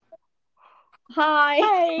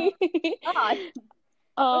Hi. Hi.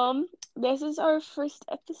 God. um, this is our first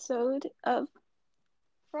episode of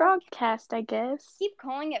Frog. Frogcast, I guess. Keep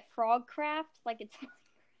calling it Frogcraft like it's.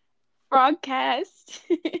 Frogcast.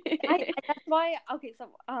 That's why. Okay, so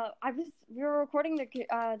we were recording the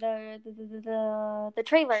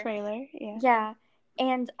trailer. Trailer, yeah. Yeah,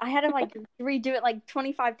 and I had to like redo it like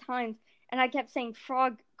 25 times, and I kept saying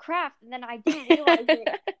Frogcraft, and then I didn't realize it.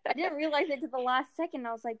 I didn't realize it to the last second.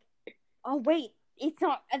 I was like, oh wait, it's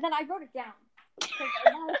not. And then I wrote it down.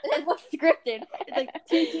 It looks scripted. It's like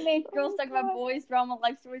two teenage girls talking about boys, drama,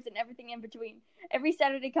 life stories, and everything in between. Every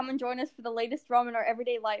Saturday, come and join us for the latest drama in our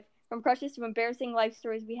everyday life. From crushes to embarrassing life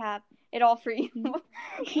stories, we have it all for you.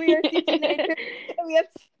 We are two teenagers, and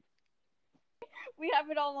we have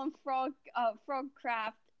it all on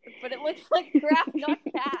Frogcraft, but it looks like craft, not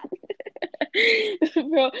cast.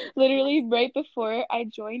 Bro, literally right before I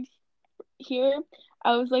joined here,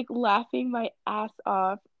 I was like laughing my ass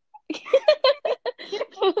off.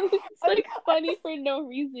 It's like funny for no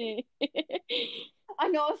reason. I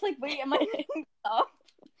know. I was like, wait, am I making stuff?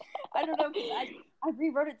 I don't know, because I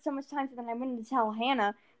rewrote it so much times, and then I went to tell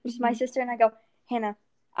Hannah, which is my sister, and I go, Hannah,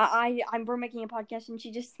 we're making a podcast, and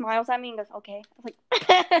she just smiles at me and goes, okay. I was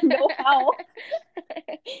like, no, how?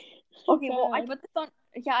 Okay, well, I put this on.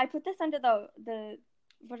 Yeah, I put this under the.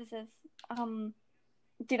 What is this?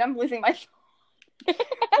 Dude, I'm losing my.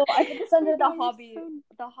 Well, I put this under the hobby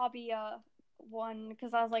one,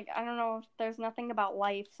 because I was like, I don't know if there's nothing about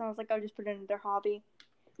life, so I was like, I'll just put it under hobby.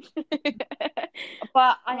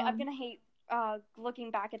 But I'm gonna hate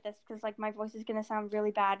looking back at this, because like my voice is gonna sound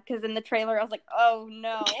really bad, because in the trailer I was like, oh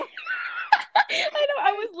no. I know,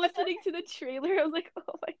 I was listening to the trailer, I was like,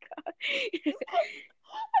 oh my god. I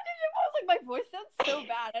was like, my voice sounds so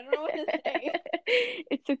bad, I don't know what to say.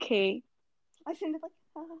 It's okay. I sounded like,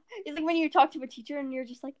 it's like when you talk to a teacher and you're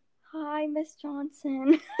just like, hi, Miss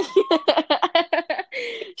Johnson.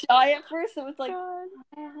 Shy at first, so it's like,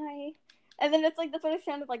 hi. And then it's like, that's what it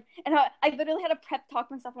sounded like. And I literally had to prep talk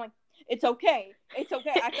myself. I'm like, it's okay. It's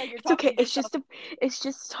okay. Act like you're It's talking. okay. It's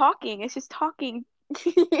just talking. It's just talking.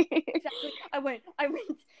 Exactly. I went,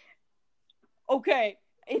 okay.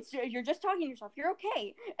 You're just talking to yourself. You're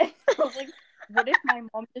okay. And I was like, what if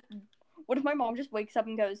my mom just wakes up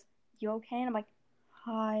and goes, you okay? And I'm like,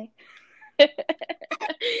 hi.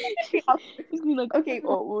 He's be like, okay,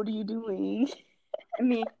 oh, what are you doing?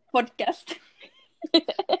 Me, podcast. The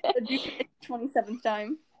 27th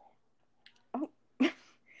time. Oh.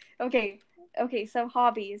 Okay, so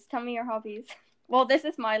hobbies. Tell me your hobbies. Well, this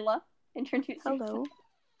is Mila. Introduce yourself. Hello,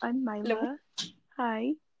 I'm Mila. Hello.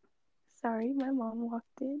 Hi. Sorry, my mom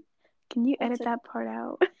walked in. Can you edit that part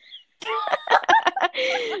out?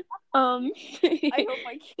 I hope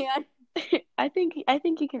I can. I think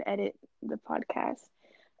you can edit the podcast.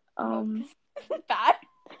 This is bad.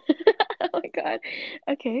 Oh my god.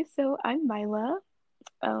 Okay, so I'm Mila.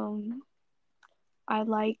 I'm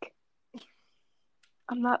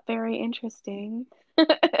not very interesting.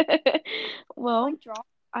 Well,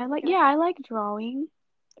 I like drawing,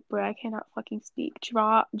 but I cannot fucking speak.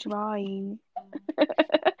 Drawing.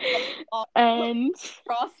 And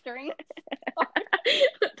drawstring. What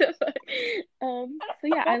the fuck? So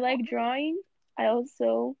yeah, I like drawing. I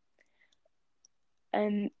also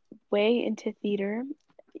am way into theater.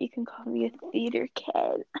 You can call me a theater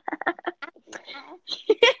kid.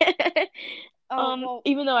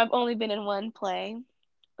 Even though I've only been in one play,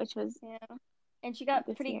 which was and she got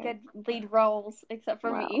pretty good lead roles, except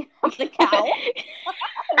for me, the cow.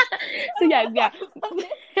 So yeah.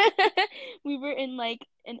 We were in like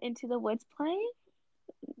an Into the Woods play.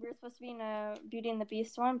 We were supposed to be in a Beauty and the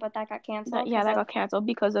Beast one, but that got canceled. That got canceled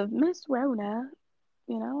because of Miss Rona.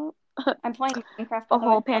 You know, I'm playing Minecraft. A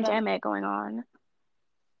whole pandemic going on,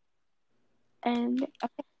 and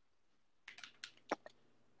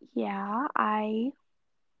yeah, I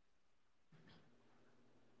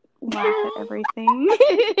laugh at everything.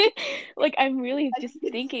 Like, I'm really just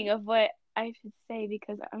thinking of what I should say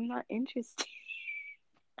because I'm not interested.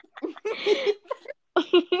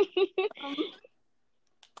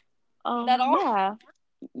 That all? Yeah.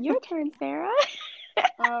 Your turn, Sarah.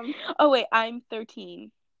 Oh wait, I'm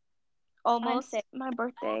 13. Almost. My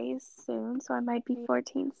birthday is soon, so I might be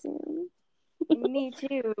 14 soon. Me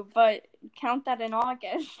too, but count that in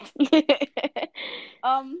August.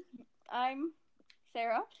 I'm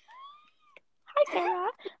Sarah. Hi,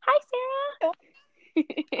 Sarah. Hi, Sarah.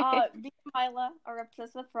 Me and Mila are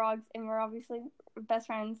obsessed with frogs, and we're obviously best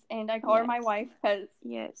friends. And I call her my wife because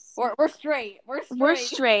we're straight. We're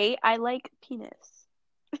straight. I like penis.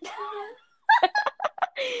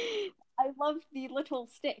 I love the little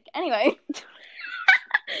stick. Anyway.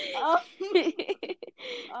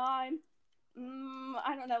 Um,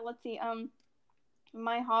 I don't know. Let's see.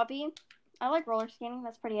 My hobby. I like roller skating.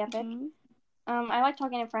 That's pretty epic. Mhm. I like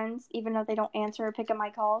talking to friends, even though they don't answer or pick up my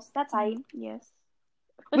calls. That's height. Yes.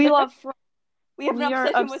 We love. We have We an are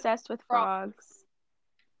obsession obsessed with frogs. frogs.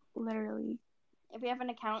 Literally. If we have an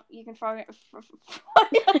account, you can frog it.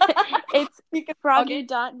 It's You can frog it.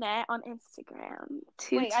 froggy.net on Instagram.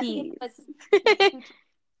 Two Wait, I think T's. it's two T's.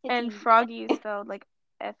 And froggy is spelled like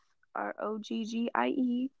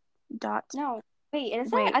FROGGIE dot. No, wait,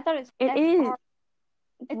 is Wait, that? I thought it was it is.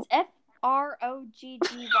 It's FROGGY.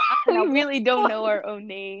 We really don't know our own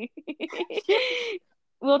name.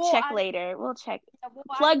 We'll Well, check later. We'll check. Well,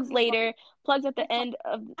 Plugs later. Plugs at the end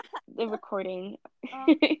of the recording.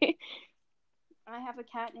 I have a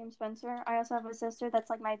cat named Spencer. I also have a sister that's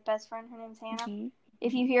like my best friend. Her name's Hannah. Mm-hmm.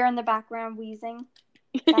 If you hear in the background wheezing,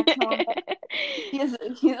 that's normal. He's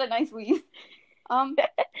a nice wheeze. I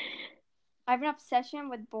have an obsession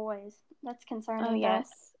with boys. That's concerning. Oh yes,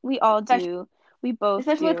 we all do. We both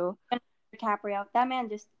especially do. With DiCaprio. That man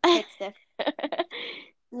just hits stiff.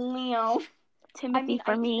 Leo. Timothy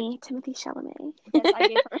Timothy Chalamet. Yes, I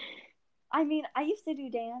gave her. I mean, I used to do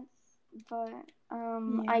dance, but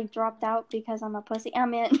I dropped out because I'm a pussy. I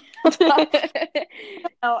mean, no,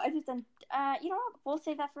 I just didn't. You know what? We'll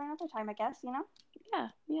save that for another time, I guess. You know?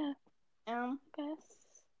 Yeah. Guess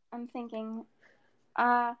I'm thinking.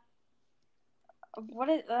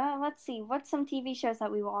 Let's see. What's some TV shows that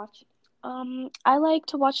we watch? I like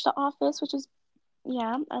to watch The Office, which is,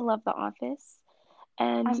 I love The Office,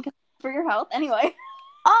 and for your health, anyway.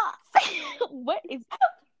 What is?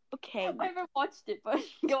 Okay. I haven't watched it, but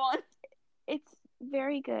go on. It's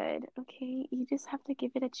very good. Okay, you just have to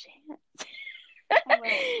give it a chance. I will.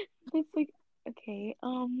 It's like, okay.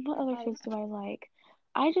 What other shows do I like?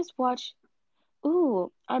 I just watch.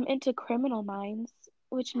 Ooh, I'm into Criminal Minds,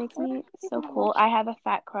 which makes me so cool. I have a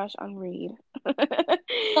fat crush on Reed.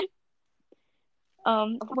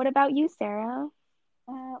 What about you, Sarah?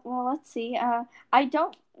 Well, let's see. I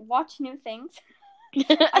don't watch new things.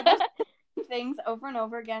 I watch things over and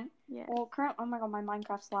over again. Yeah. Well, oh my god, my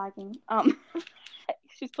Minecraft's lagging.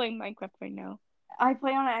 She's playing Minecraft right now. I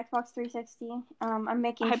play on an Xbox 360. I'm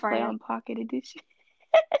making. I play on Pocket Edition.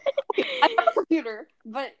 I have a computer,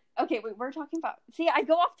 but okay, wait. We're talking about. See, I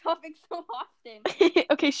go off topic so often.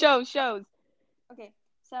 Okay, shows. Okay,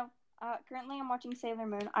 so currently I'm watching Sailor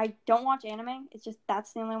Moon. I don't watch anime. It's just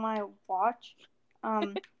that's the only one I watch.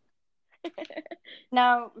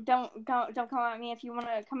 Now, don't come at me if you want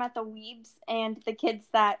to come at the weebs and the kids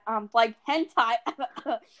that like hentai.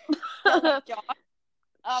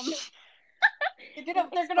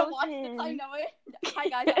 They're gonna watch this. I know it. Hi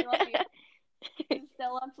guys, I love you.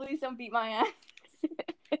 Stella, please don't beat my ass.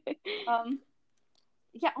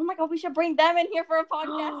 Yeah. Oh my god, we should bring them in here for a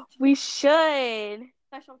podcast. We should.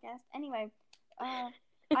 Special guest. Anyway, I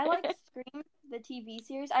like Scream, the TV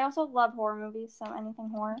series. I also love horror movies, so anything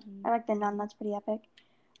horror. I like The Nun. That's pretty epic.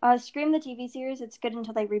 Scream, the TV series. It's good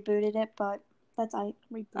until they rebooted it, but that's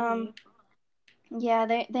yeah,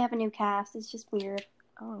 they have a new cast. It's just weird.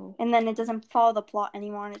 Oh. And then it doesn't follow the plot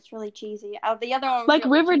anymore, and it's really cheesy. The other one was like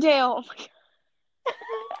really Riverdale. Cheesy.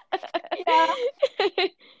 Yeah.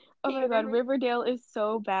 Oh my god, Riverdale is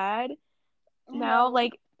so bad. Now,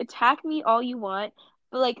 like, attack me all you want,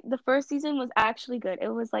 but like the first season was actually good. It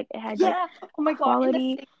was like it had like oh my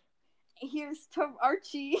quality. God. Here's to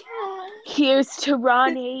Archie. Here's to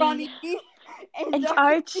Ronnie. And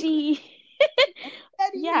Archie.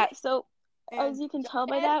 Yeah, so as you can tell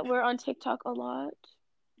by that, we're on TikTok a lot.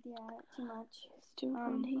 Yeah, too much. To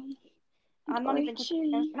Ronnie. I'm not even.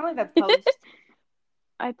 I don't even post.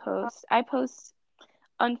 I post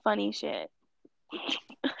unfunny shit.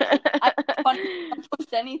 I don't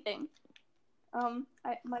post anything.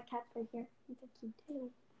 My cat's right here. He's a cute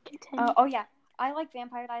too. Oh yeah, I like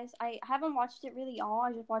Vampire Diaries. I haven't watched it really all.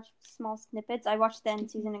 I just watched small snippets. I watched the end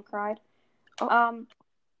season and cried. So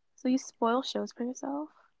you spoil shows for yourself?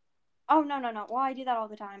 Oh no. Well, I do that all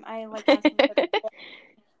the time. I like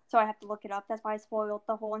so I have to look it up. That's why I spoiled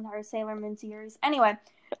the whole entire Sailor Moon series. Anyway,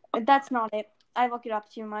 that's not it. I look it up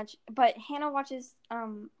too much. But Hannah watches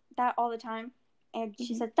that all the time, and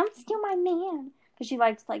she said, "Don't steal my man," because she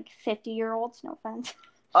likes like 50-year-olds. No offense.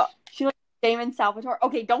 She likes Damon Salvatore.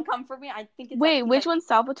 Okay, don't come for me. I think it's. Wait, which one's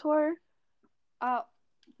Salvatore?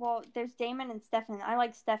 Well, there's Damon and Stefan. I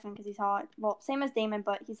like Stefan because he's hot. Well, same as Damon,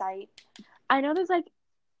 but he's aight. I know there's like,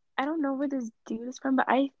 I don't know where this dude is from, but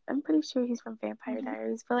I'm pretty sure he's from Vampire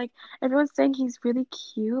Diaries. But like everyone's saying he's really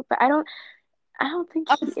cute, but I don't think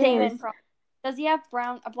he is. Damon, does he have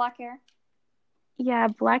black hair? Yeah,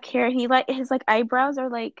 black hair. He like his like eyebrows are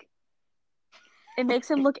like It makes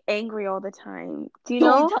him look angry all the time. Do you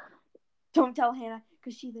Don't know? tell, don't tell Hannah,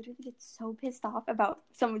 because she literally gets so pissed off about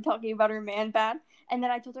someone talking about her man bad. And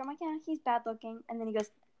then I told her, I'm like, yeah, he's bad looking. And then he goes,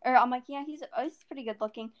 or I'm like, yeah, he's pretty good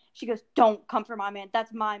looking. She goes, don't come for my man.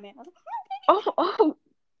 That's my man. I was Oh,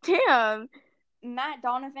 damn. like, Matt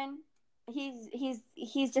Donovan,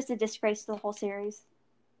 he's just a disgrace to the whole series.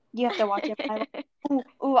 You have to watch it.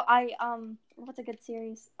 What's a good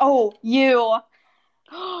series? Oh, You.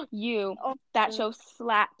 You. Oh, That show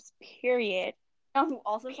slaps, period. you know who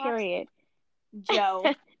also slaps? Period.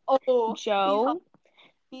 Joe. Oh, Joe,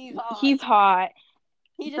 he's hot. he's hot.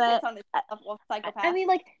 He just But hits on his level of psychopath. I mean,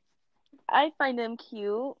 like, I find him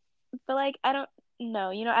cute, but like, I don't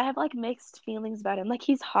know. You know, I have like mixed feelings about him. Like,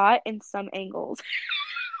 he's hot in some angles.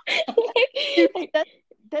 Dude, Like,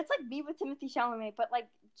 that's like me with Timothy Chalamet, but like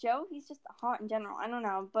Joe, he's just hot in general. I don't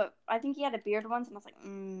know, but I think he had a beard once, and I was like,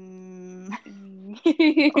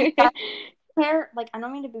 hair. Like, I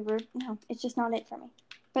don't mean to be rude. No, it's just not it for me.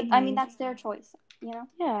 But I mean, that's their choice, you know.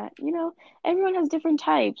 Yeah, you know, everyone has different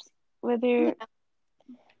types. Whether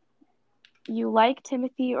you like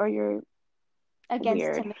Timothy or you're Against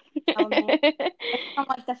weird. Timothy Chalamet, I don't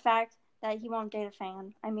like the fact that he won't date a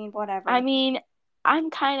fan. I mean, whatever. I mean, I'm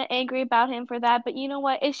kind of angry about him for that, but you know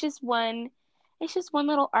what? It's just one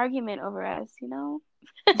little argument over us, you know?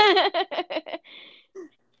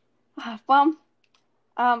 Well,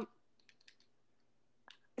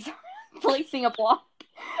 placing a block.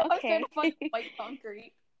 Okay. I was trying to find white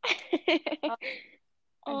concrete. And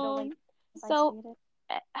building. So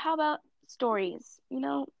how about stories? You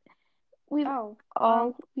know, we all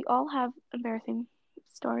have embarrassing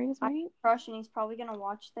stories, right? I have a crush, and he's probably gonna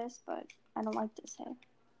watch this, but I don't like to say.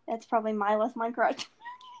 That's probably my crush.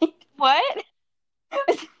 What?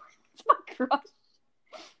 It's my crush.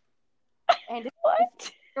 And if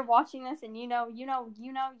you're watching this and you know,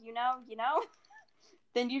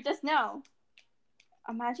 then you just know.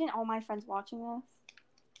 Imagine all my friends watching this.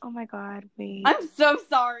 Oh my God, wait. I'm so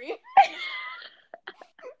sorry.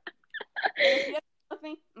 If you with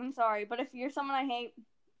me, I'm sorry, but if you're someone I hate,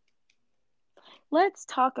 let's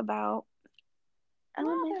talk about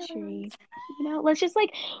elementary. You know, let's just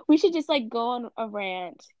like we should just like go on a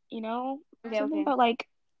rant. You know, something about like.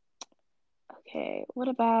 Okay, what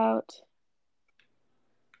about?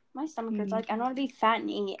 My stomach hurts. Like, I don't want to be fat and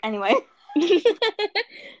eat anyway.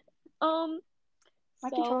 My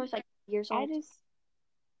controller's like years old.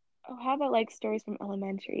 How about like stories from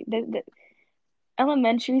elementary? The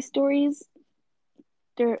elementary stories,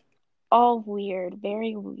 they're all weird,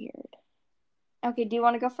 very weird. Okay, do you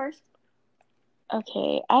want to go first?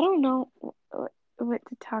 Okay, I don't know what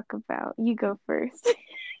to talk about. You go first.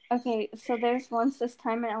 Okay, so there's once this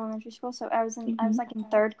time in elementary school. So I was like in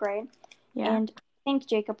 3rd grade, and I think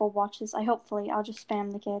Jacob will watch this. I'll just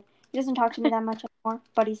spam the kid. He doesn't talk to me that much anymore,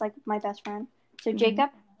 but he's like my best friend. So Jacob,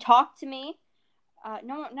 talk to me.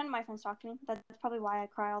 No, none of my friends talk to me. That's probably why I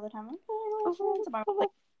cry all the time.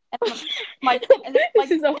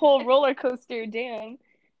 This is a whole roller coaster, damn.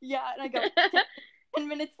 Yeah, and I go 10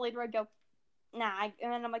 minutes later. I go, nah, and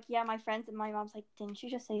then I'm like, yeah, my friends, and my mom's like, didn't you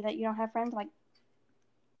just say that you don't have friends? I'm like,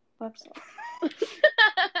 whoops.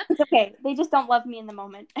 It's okay. They just don't love me in the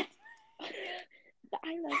moment.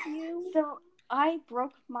 I love you. So I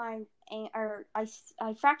broke my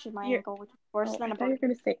I fractured my ankle, which was worse than I thought you were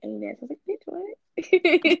gonna say anus. I was like, bitch, what?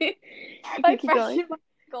 I fractured my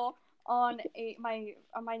ankle on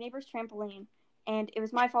my neighbor's trampoline, and it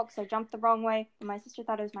was my fault because I jumped the wrong way, and my sister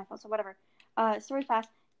thought it was my fault. So whatever. Story fast,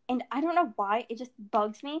 and I don't know why it just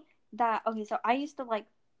bugs me that so I used to like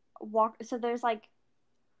walk. So there's like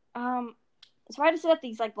so I had to sit at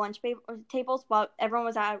these like lunch tables while everyone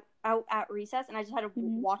was out at recess, and I just had to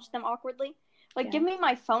watch them awkwardly. Like, give me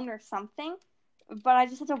my phone or something, but I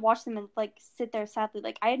just had to watch them and like sit there sadly.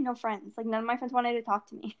 Like, I had no friends. Like, none of my friends wanted to talk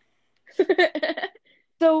to me.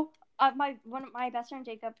 So one of my best friend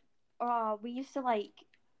Jacob, we used to like.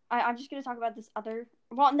 I'm just gonna talk about this other.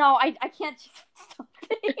 Well, no, I can't just stop.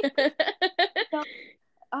 So,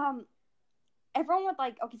 everyone would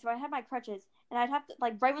like. Okay, so I had my crutches. And I'd have to,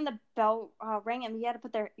 like, right when the bell rang, and you had to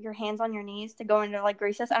put your hands on your knees to go into, like,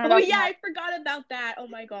 recess. I don't know. Oh, yeah, I forgot about that. Oh,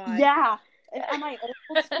 my God. Yeah. At my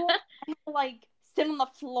old school, I had to, like, sit on the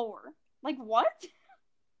floor. Like, what?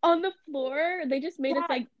 On the floor? They just made us,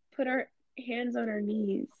 like, put our hands on our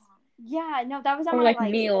knees. Yeah, no, that was at or, my, like,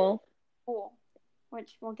 kneel. School,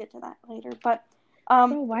 which we'll get to that later. But,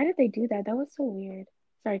 Bro, why did they do that? That was so weird.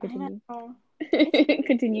 Sorry, continue.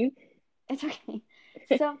 Continue. It's okay.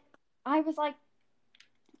 So, I was like,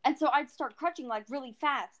 and so I'd start crutching like really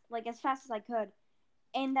fast, like as fast as I could.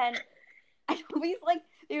 And then they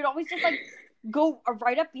would always just like go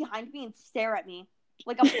right up behind me and stare at me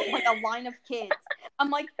like a line of kids. I'm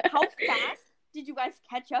like, how fast did you guys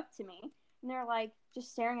catch up to me? And they're like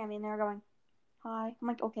just staring at me and they're going, hi. I'm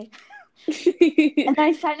like, okay. And then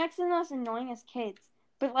I sat next to the most annoyingest kids.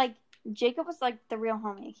 But like Jacob was like the real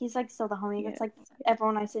homie. He's like still the homie. It's like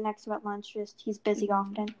everyone I sit next to at lunch, just he's busy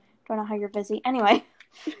often. Don't know how you're busy. Anyway.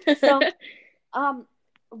 So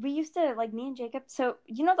we used to like me and Jacob, so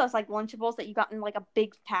you know those like Lunchables that you got in like a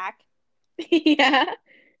big pack? Yeah.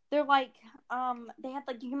 They're like they had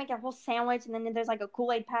like you can make a whole sandwich and then there's like a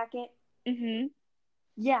Kool-Aid packet. Mhm.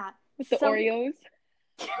 Yeah. With the Oreos.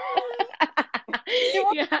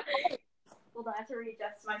 Yeah. Hold on, I have to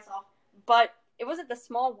readjust myself. But it wasn't the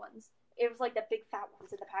small ones. It was like the big fat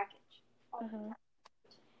ones in the package.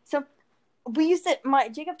 So we used to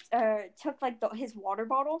Jacob took like his water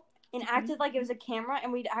bottle and acted like it was a camera,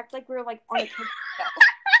 and we'd act like we were like on a cooking show.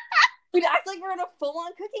 We'd act like we were in a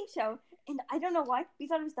full-on cooking show, and I don't know why, we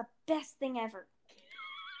thought it was the best thing ever.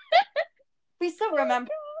 We still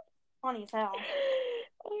remember. Funny as hell.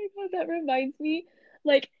 Oh my god, that reminds me,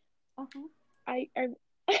 like, I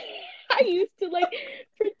used to like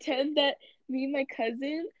pretend that me and my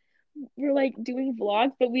cousin were like doing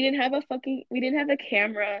vlogs, but we didn't have a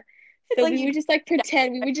camera, so like we would just like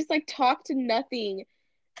pretend, we would just like talk to nothing.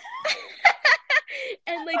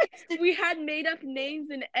 And like we had made up names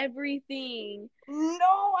and everything.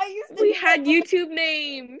 No, I used to. We had YouTube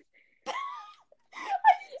names.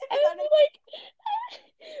 And like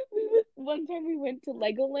one time we went to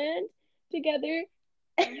Legoland together.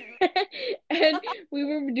 And we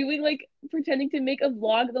were doing like pretending to make a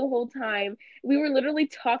vlog the whole time. We were literally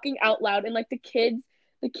talking out loud, and like the kids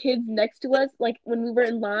next to us, like when we were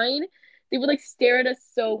in line, they would like stare at us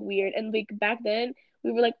so weird. And like back then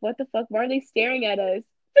we were like, what the fuck, why are they staring at us?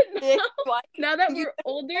 But now that we're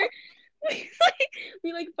older,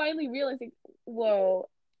 we like finally realized, like, whoa,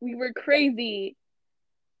 we were crazy.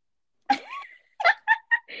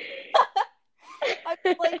 I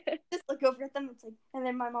like just look over at them. It's like, and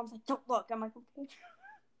then my mom's like, "Don't look." I'm like, "Okay."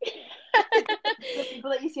 The people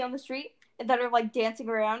that you see on the street that are like dancing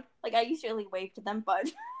around, like I usually wave to them,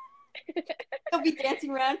 but they'll be dancing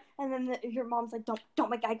around, and then your mom's like, "Don't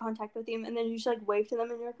make eye contact with him," and then you just like wave to them,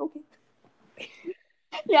 and you're like, "Okay."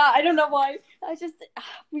 Yeah, I don't know why.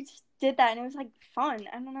 We just did that, and it was like fun.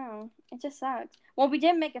 I don't know. It just sucks. Well, we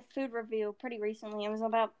did make a food review pretty recently. It was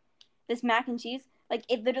about this mac and cheese. Like,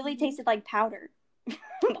 it literally tasted like powder.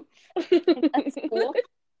 That's cool.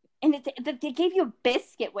 And they gave you a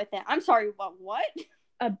biscuit with it. I'm sorry, what?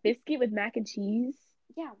 A biscuit with mac and cheese?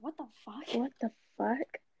 Yeah, what the fuck? What the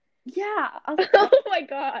fuck? Yeah. Oh my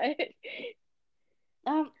god.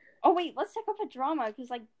 Oh wait, let's talk about drama, because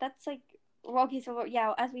like that's like, well, okay, so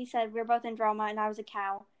yeah, as we said, we were both in drama, and I was a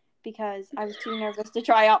cow because I was too nervous to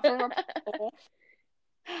try out for RuPaul.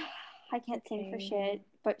 I can't sing for shit,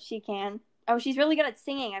 but she can. Oh, she's really good at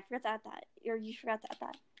singing. I forgot to add that. Or you forgot to add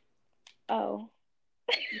that. Oh.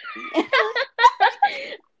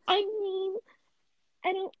 I mean,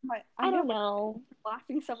 I don't know.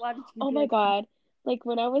 Laughing so loud. Oh my god. Like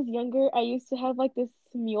when I was younger, I used to have like this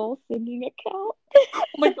mule singing account. Oh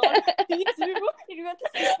my god. Me too. You got to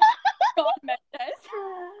sing Shawn Mendes.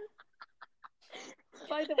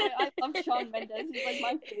 By the way, I love Shawn Mendes. He's like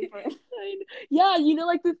my favorite. Yeah, you know,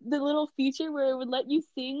 like the little feature where it would let you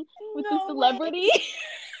sing with the celebrity.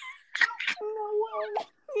 No way.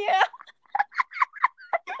 Yeah.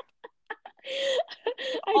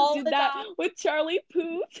 I did that with Charlie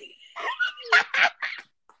Puth.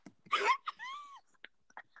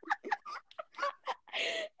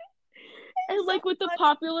 And like with the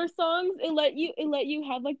popular songs, it let you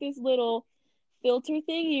have like this little filter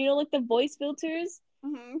thing, you know, like the voice filters.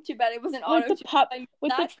 Mm-hmm. Too bad it wasn't auto with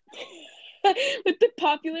the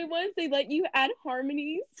popular ones, they let you add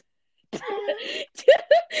harmonies.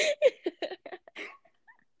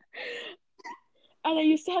 And I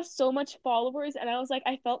used to have so much followers, and I was like,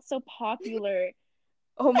 I felt so popular.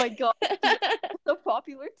 Oh my god, so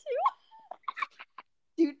popular too,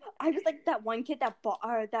 dude. I was like that one kid that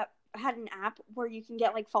had an app where you can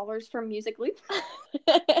get like followers from Musical.ly.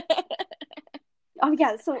 Oh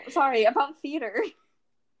yeah, so sorry about theater.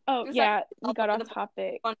 Oh yeah, like, we got off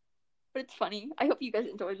topic, but it's funny. I hope you guys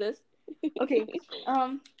enjoyed this. Okay,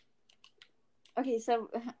 okay, so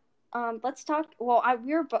let's talk. Well,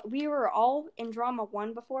 we were all in drama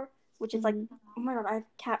 1 before, which is like, oh my god, I have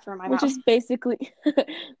cat fur in my mouth. Which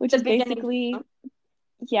is basically,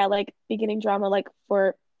 yeah, like beginning drama, like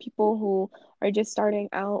for people who are just starting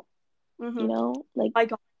out, you know, like I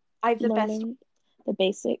have the best, the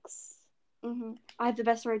basics. I have the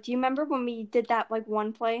best story. Do you remember when we did that like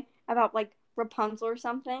one play about like Rapunzel or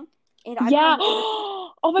something? And I Yeah. remember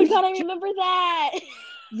Oh my God, I remember that.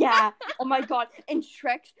 yeah. Oh my God. And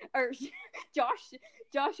Shrek or Josh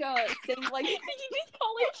sang like Did you just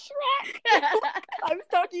call him Shrek? I was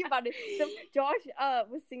talking about it. So Josh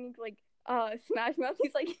was singing like Smash Mouth.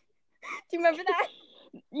 He's like, do you remember that?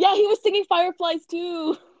 Yeah, he was singing Fireflies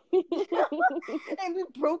too. And we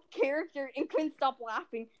broke character and couldn't stop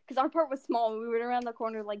laughing because our part was small. We went around the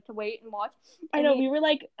corner like to wait and watch. I know, we were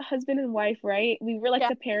like husband and wife, right? We were like Yeah.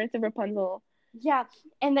 the parents of Rapunzel. Yeah,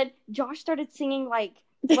 and then Josh started singing like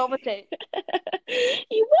what was it?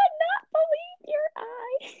 You would not believe your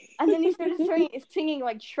eyes. And then he started singing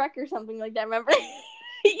like Shrek or something like that. Remember?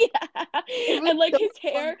 Yeah, and like so his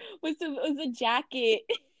hair was a jacket.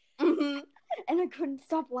 Mm-hmm. And I couldn't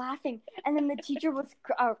stop laughing. And then the teacher was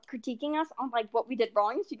critiquing us on like what we did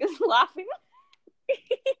wrong. She goes laughing.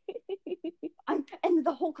 And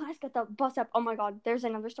the whole class got the bus up. Oh my God, there's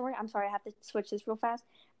another story. I'm sorry, I have to switch this real fast.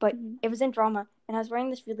 But it was in drama, and I was wearing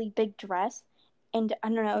this really big dress, and I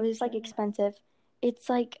don't know, it was like expensive. It's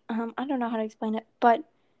like I don't know how to explain it, but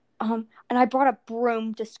and I brought a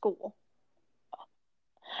broom to school.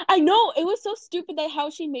 I know, it was so stupid that how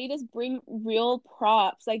she made us bring real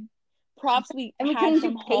props, like props we had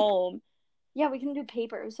from home. Yeah, we couldn't do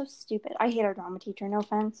paper. It was so stupid. I hate our drama teacher. No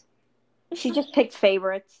offense. She just picked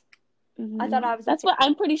favorites. Mm-hmm. I thought I was. That's what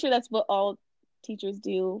I'm pretty sure. That's what all teachers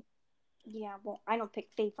do. Yeah, well, I don't pick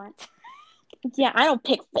favorites. Yeah, I don't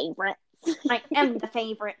pick favorites. I am the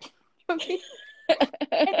favorite. But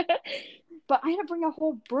I had to bring a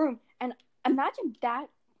whole broom, and imagine that.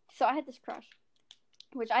 So I had this crush,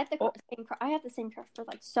 which I had the same crush for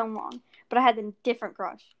like so long, but I had a different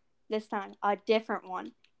crush this time, a different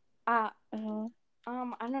one. I don't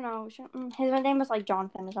know. His name was like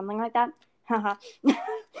Jonathan or something like that.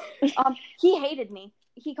 He hated me.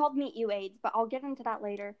 He called me AIDS, but I'll get into that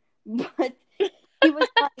later. But he was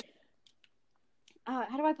like,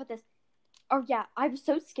 how do I put this? Oh yeah, I was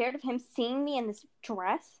so scared of him seeing me in this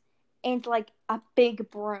dress and like a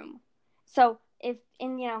big broom. So if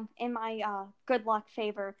in my good luck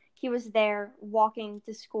favor, he was there walking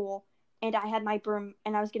to school, and I had my broom,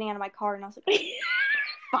 and I was getting out of my car, and I was like,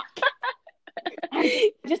 fuck.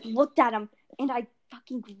 I just looked at him, and I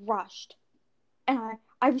fucking rushed. And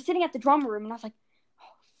I was sitting at the drama room, and I was like,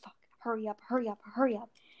 oh, fuck, hurry up, hurry up, hurry up.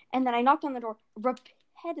 And then I knocked on the door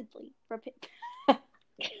repeatedly.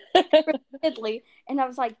 Repeatedly. And I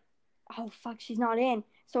was like, oh, fuck, she's not in.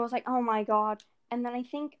 So I was like, oh, my God. And then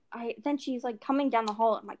then she's like coming down the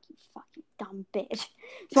hall. I'm like, you fucking dumb bitch.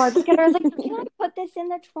 So I look at her, I was like, can I put this in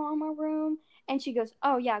the trauma room? And she goes,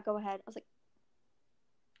 oh, yeah, go ahead. I was like,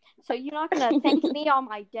 so you're not going to thank me on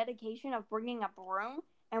my dedication of bringing a broom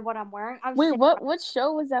and what I'm wearing? Wait, what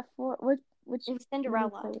show was that for? Which it was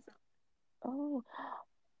Cinderella. Oh.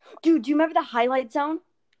 Dude, do you remember the Highlight Zone?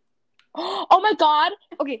 Oh my God.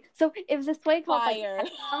 Okay, so it was this play called Fire.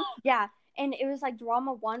 yeah, and it was like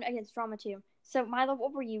drama 1 against drama 2. So Milo,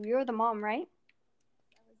 what were you? You were the mom, right?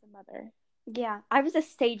 I was the mother. Yeah, I was a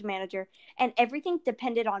stage manager, and everything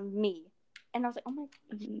depended on me. And I was like, oh my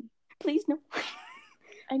God, please no.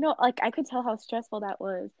 I know, like I could tell how stressful that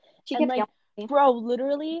was. She and kept like, bro,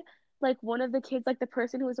 literally, like one of the kids, like the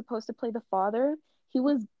person who was supposed to play the father, he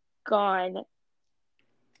was gone.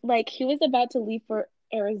 Like he was about to leave for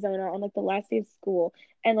Arizona on like the last day of school,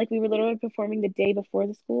 and like we were literally performing the day before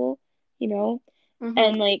the school, and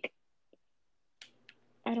like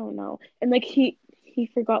I don't know, and like he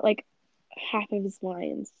forgot like half of his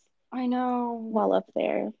lines. I know. While up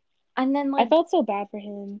there, and then like I felt so bad for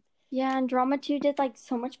him. Yeah, and drama 2 did like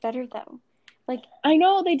so much better though. Like I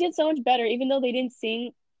know they did so much better, even though they didn't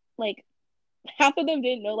sing. Like half of them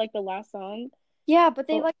didn't know like the last song. Yeah, but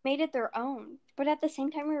they like made it their own. But at the same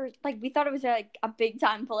time, we thought it was like a big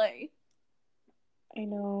time play. I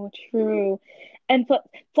know, true. And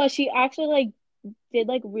plus she actually like did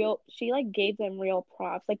like she like gave them real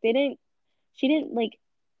props. Like she didn't like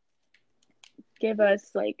give us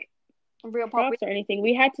like real props or anything.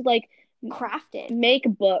 We had to like craft it. Make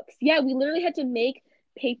books. Yeah, we literally had to make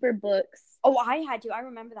paper books. Oh, I had to. I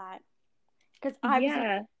remember that. Because I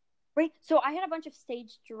was right. So I had a bunch of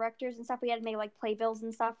stage directors and stuff. We had to make like playbills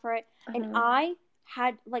and stuff for it. And I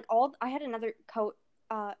had like I had another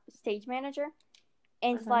stage manager.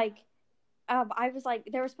 And like I was like,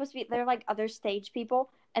 they're like other stage people,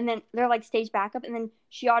 and then they're like stage backup, and then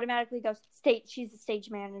she automatically goes she's the stage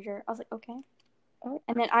manager. I was like, okay.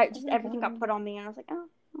 And then everything got put on me, and I was like, oh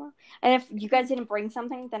well. And if you guys didn't bring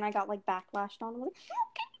something, then I got like backlashed on. I'm like,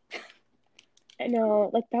 okay. I know,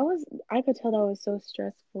 like I could tell that was so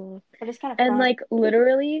stressful. But it's kind of fun. Like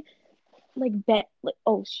literally, like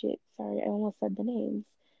oh shit, sorry, I almost said the names.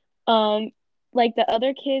 like the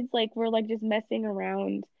other kids like were like just messing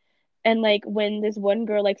around. And like when this one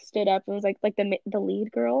girl like stood up and was like the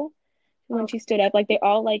lead girl, when Oh, she stood up, like they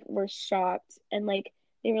all like were shocked and like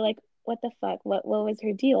they were like, "What the fuck? What was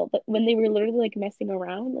her deal?" But when they were literally like messing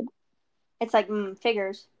around, like it's like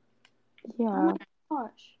figures. Oh my yeah.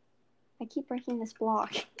 gosh, I keep breaking this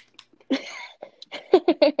block. This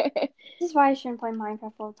is why I shouldn't play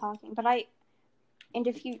Minecraft while talking. But and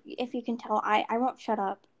if you can tell, I won't shut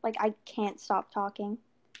up. Like I can't stop talking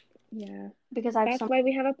Yeah, because I have that's some. why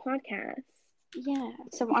we have a podcast. Yeah,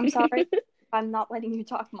 so I'm sorry. I'm not letting you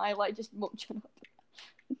talk, Milo. I just won't shut up.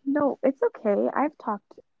 No, it's okay. I've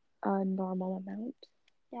talked a normal amount.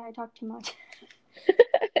 Yeah, I talk too much.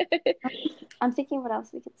 I'm thinking what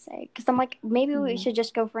else we could say because I'm like maybe we should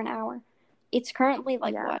just go for an hour. It's currently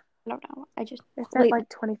like Yeah. what? I don't know. I just It's at like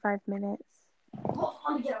 25 minutes. Oh,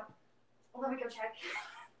 let me get up. Let me go check.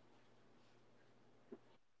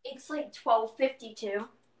 It's like 12:52.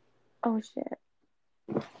 Oh shit.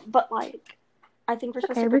 But like, I think we're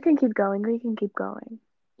supposed Okay, to go. we can keep going. We can keep going.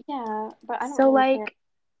 Yeah, but I don't So really like care.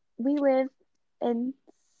 we live in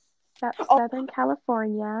Oh, Southern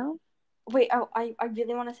California. wait. Oh, I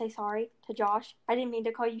really want to say sorry to Josh. I didn't mean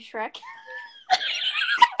to call you Shrek.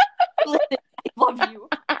 Listen, I love you.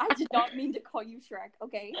 I did not mean to call you Shrek.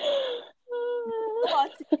 Okay.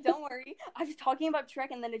 Don't worry. I was talking about Shrek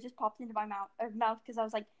and then it just popped into my mouth because I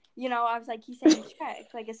was like, I was like, he's saying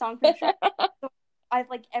Shrek, like a song from Shrek. So I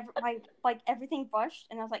everything brushed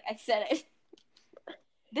and I was like, I said it.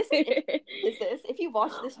 This is this. If you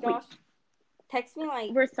watch this, Josh, text me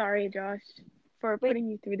like. We're sorry, Josh, for putting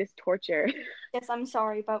you through this torture. Yes, I'm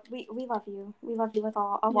sorry, but we love you. We love you with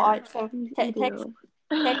a lot. So text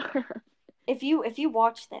if you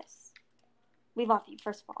watch this, we love you.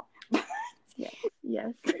 First of all.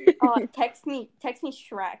 Yes. Text me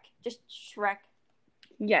Shrek. Just Shrek.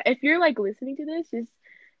 Yeah, if you're like listening to this, just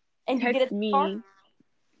and text you get it me. far,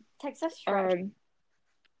 text us Shrek.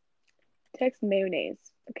 Text mayonnaise,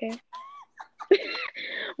 okay?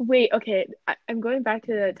 Wait, okay. I'm going back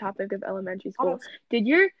to the topic of elementary school. Did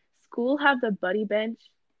your school have the buddy bench?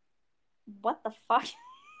 What the fuck?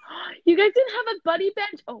 You guys didn't have a buddy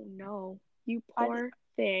bench? Oh no, you poor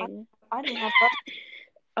thing. I didn't have buddy.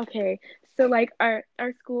 Okay, so like our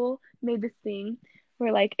school made this thing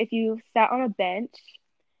where like if you sat on a bench,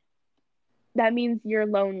 that means you're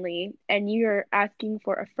lonely and you're asking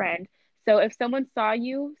for a friend. So if someone saw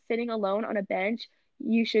you sitting alone on a bench,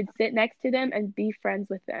 you should sit next to them and be friends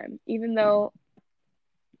with them, even though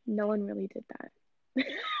no one really did that.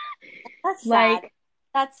 That's like, sad.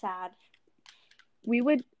 That's sad. We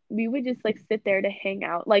would just like sit there to hang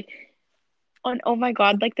out. Like oh my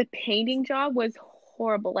God, like the painting job was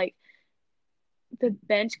horrible. Like the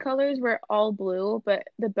bench colors were all blue, but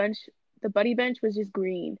the buddy bench was just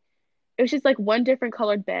green. It was just like one different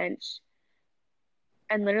colored bench.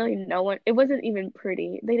 And literally no one, it wasn't even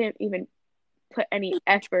pretty. They didn't even put any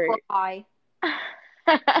effort.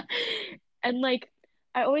 And like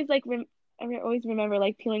I always always remember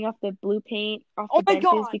like peeling off the blue paint off the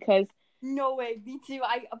benches because no way, me too.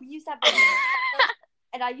 We used to have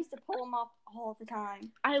and I used to pull them off all the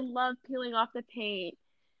time. I love peeling off the paint.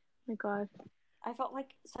 Oh my God. I felt like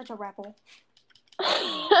such a rebel.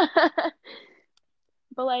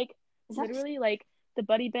 But like literally like the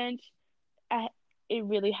buddy bench, it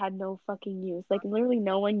really had no fucking use. Like literally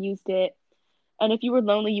no one used it. And if you were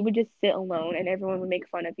lonely, you would just sit alone and everyone would make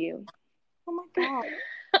fun of you. Oh my God.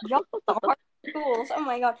 Y'all are schools. Oh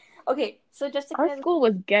my God. Okay, so just to our school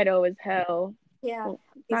was ghetto as hell. Yeah. Well,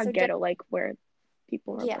 not ghetto, like where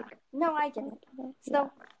people are like. No, I get it.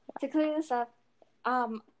 So to clear this up,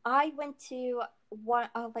 I went to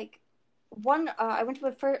I went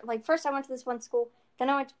to first I went to this one school, then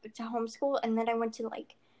I went to homeschool, and then I went to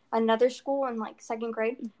like another school in like second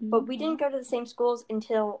grade. Mm-hmm. But we didn't go to the same schools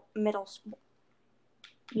until middle school.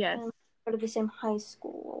 Yes. And go to the same high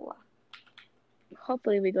school.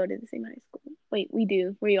 Hopefully we go to the same high school. Wait, we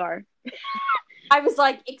do. We are. I was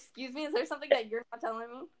like, excuse me, is there something that you're not telling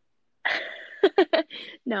me?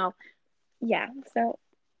 No. Yeah, so.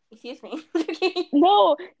 Excuse me.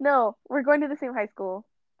 No, we're going to the same high school.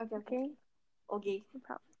 Okay.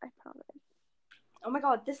 I promise. Oh my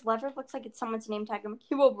God, this letter looks like it's someone's name tag. I'm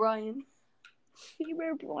Hugh O'Brien.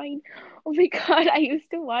 Oh my God, I used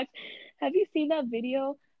to watch. Have you seen that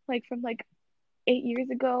video like from like 8 years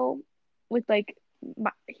ago with like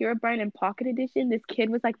Hero Brian and Pocket Edition? This kid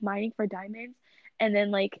was like mining for diamonds, and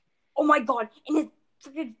then like, oh my God, and his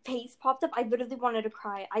freaking face popped up. I literally wanted to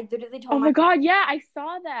cry. I literally told. Oh my God, yeah, I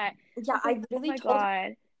saw that. Yeah, I literally. Oh my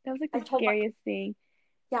God, that was like the scariest thing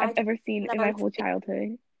I've ever seen in my whole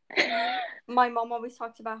childhood. My mom always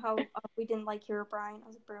talks about how we didn't like Herobrine. I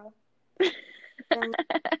was like, bro.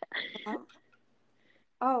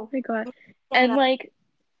 Oh my god. yeah, And like,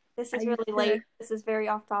 this is really late. This is very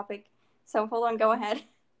off topic. So hold on, go ahead.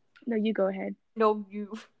 No, you go ahead. No,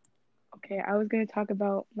 you. Okay, I was gonna talk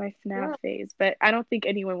about my FNAF phase, but I don't think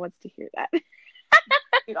anyone wants to hear that.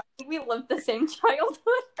 Dude, I think we lived the same childhood.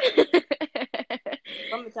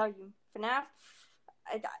 Let me tell you, FNAF.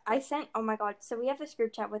 I sent. Oh my god! So we have this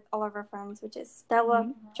group chat with all of our friends, which is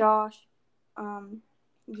Stella, Josh,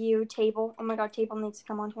 you, Table. Oh my god, Table needs to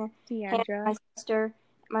come on here. Deandra,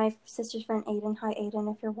 my sister's friend Aiden. Hi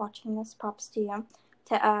Aiden, if you're watching this, pops to you.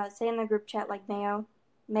 To say in the group chat like Mayo,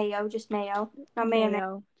 just Mayo, not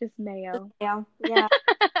Mayo, just Mayo. Just Mayo. Yeah.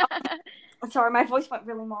 Sorry, my voice went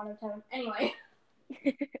really monotone. Anyway,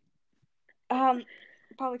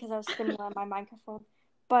 probably because I was spinning around my microphone.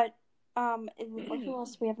 But who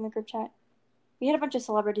else do we have in the group chat? We had a bunch of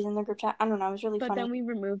celebrities in the group chat. I don't know. It was really funny. But then we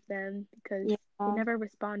removed them because they never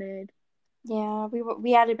responded. Yeah,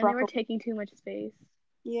 we added. And they were taking too much space.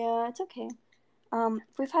 Yeah, it's okay.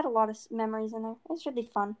 We've had a lot of memories in there. It's really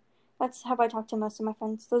fun. That's how I talk to most of my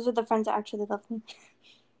friends. Those are the friends that actually love me.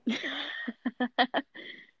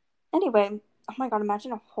 Anyway, oh my god,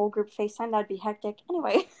 imagine a whole group FaceTime. That'd be hectic.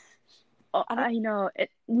 Anyway. Oh, I know.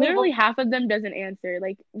 Literally half of them doesn't answer.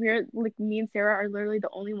 Like, we're like, me and Sarah are literally the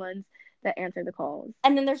only ones that answer the calls.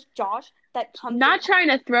 And then there's Josh that comes Not trying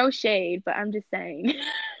to throw shade, but I'm just saying.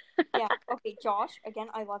 Yeah, okay, Josh, again,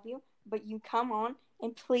 I love you, but you come on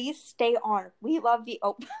and please stay on. We love the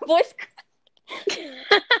voice crack.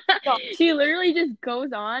 He literally just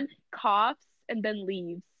goes on, coughs, and then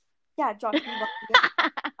leaves. Yeah, Josh, we love you.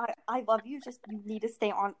 I love you, just you need to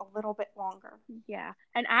stay on a little bit longer. Yeah,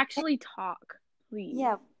 and actually talk, please.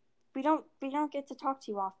 Yeah, we don't get to talk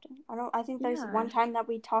to you often. I think there's one time that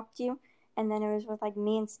we talked to you, and then it was with like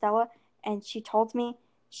me and Stella, and she told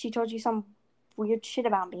you some weird shit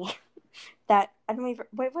about me that I don't even.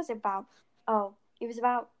 What was it about? Oh, it was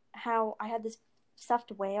about how I had this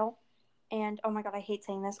stuffed whale, and oh my god, I hate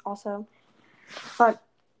saying this also, but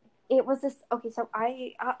it was this. Okay, so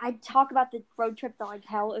I talk about the road trip that like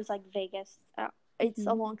hell. It was like Vegas. It's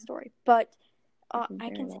a long story, but I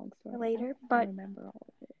can say it later. But remember all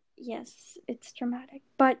of it. Yes, it's dramatic,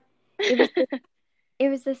 but it was it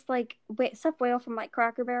was this like stuffed whale from like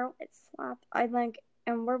Cracker Barrel. It slapped. I like,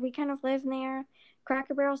 and where we kind of live near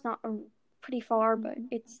Cracker Barrel's not pretty far, but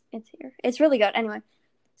it's here. It's really good. Anyway,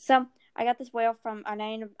 so I got this whale from I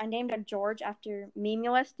named it George after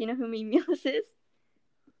Memulus. Do you know who Memulus is?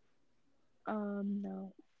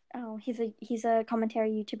 No. Oh, he's a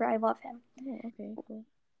commentary YouTuber. I love him. Oh, okay, cool.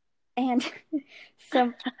 And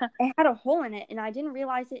so it had a hole in it, and I didn't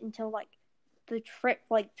realize it until like the trip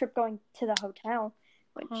going to the hotel,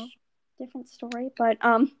 which different story. But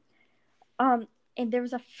and there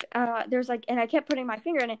was and I kept putting my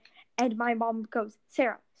finger in it, and my mom goes,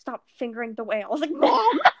 "Sarah, stop fingering the whale." I was like,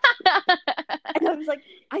 "Mom," and I was like,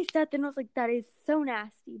 I sat there and I was like, "That is so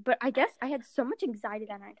nasty." But I guess I had so much anxiety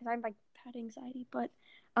that night because I'm like bad anxiety, but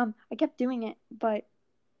I kept doing it. But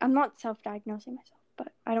I'm not self-diagnosing myself.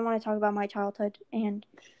 But I don't want to talk about my childhood and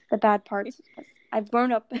the bad parts. I've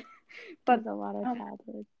grown up, but it's a lot of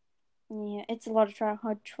childhood. Yeah, it's a lot of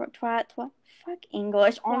childhood. Fuck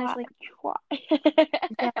English, honestly.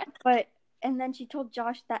 Yeah, but and then she told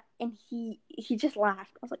Josh that, and he just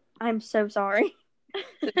laughed. I was like, I'm so sorry.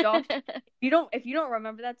 So Josh, if you don't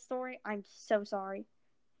remember that story, I'm so sorry.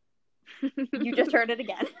 You just heard it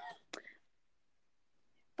again.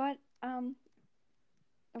 But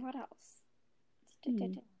what else? I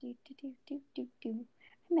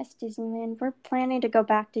miss Disneyland. We're planning to go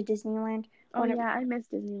back to Disneyland. Oh yeah, I miss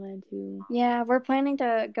Disneyland too. Yeah, we're planning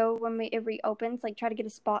to go when it reopens. Like, try to get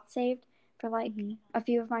a spot saved for like a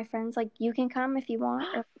few of my friends. Like, you can come if you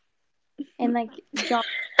want. And like Josh,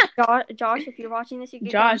 if you're watching this, you can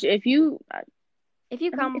Josh, come. if you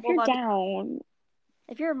come, if you're down.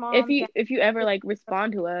 If you're a mom, if you ever like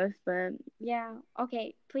respond to us, but yeah,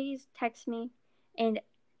 okay, please text me, and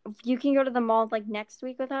you can go to the mall like next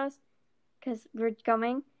week with us, because we're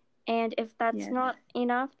going. And if that's not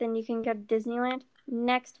enough, then you can go to Disneyland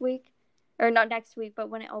next week, or not next week, but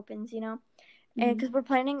when it opens, you know. And because we're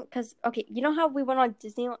planning, okay, you know how we went on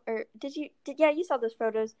Disneyland, or you saw those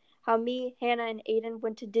photos? How me, Hannah, and Aiden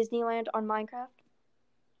went to Disneyland on Minecraft.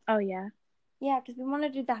 Oh yeah. Yeah, because we want to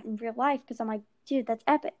do that in real life. Because I'm like, dude, that's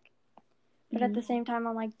epic. But at the same time,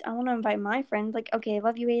 I'm like, I want to invite my friends. Like, okay, I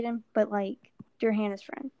love you, Aiden, but like, you're Hannah's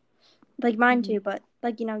friend. Like mine too, but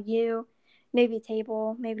like, you know, you, maybe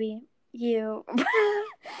Table, maybe you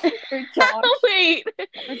or Josh Wait.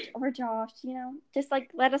 or Josh, just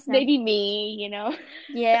like let us know. Maybe me,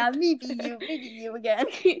 Yeah, maybe you again.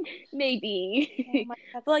 Maybe. Oh my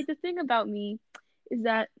God. But like the thing about me is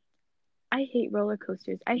that I hate roller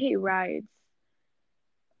coasters. I hate rides.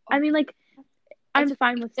 I mean, like, I'm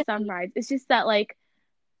fine with some rides. It's just that, like,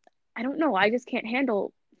 I don't know. I just can't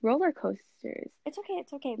handle roller coasters. It's okay.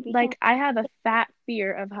 It's okay. Like, I have a fat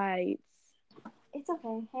fear of heights. It's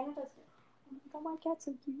okay. Hannah does. Oh my God,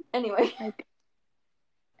 so cute. Anyway, Like,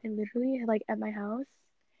 I literally, like, at my house,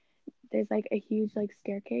 there's, like, a huge, like,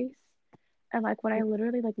 staircase. And, like, when I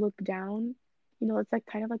literally, like, look down, it's, like,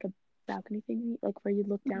 kind of like a balcony thing, like, where you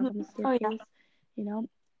look down from the oh staircase, yeah.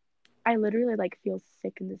 I literally, like, feel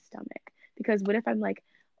sick in the stomach. Because what if I'm like,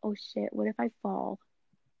 oh, shit, what if I fall?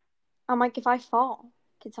 I'm like, if I fall,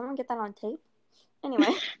 can someone get that on tape?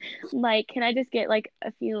 Anyway. Like, can I just get, like,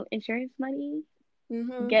 a few insurance money?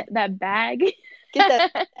 Mm-hmm. Get that bag?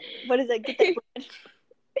 Get that. What is it? Get that bread.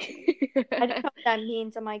 I don't know what that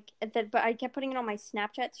means. I'm like, but I kept putting it on my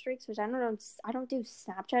Snapchat streaks, which I don't know. I don't do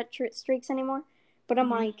Snapchat streaks anymore. But I'm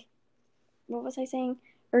like, what was I saying?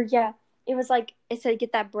 Or yeah, it was like it said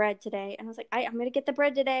get that bread today, and I was like, I'm gonna get the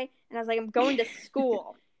bread today, and I was like, I'm going to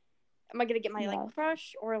school. Am I gonna get my like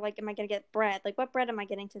crush, or like am I gonna get bread? Like, what bread am I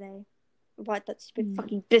getting today? What, that stupid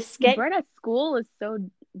fucking biscuit? Bread at school is so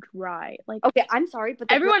dry. Like, okay, I'm sorry,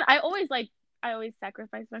 but everyone, I always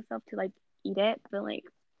sacrifice myself to like eat it, but like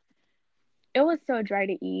it was so dry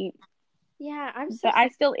to eat. Yeah, but I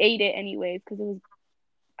still ate it anyways because it was,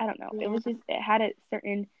 I don't know, yeah. it was just, it had a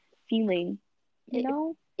certain feeling,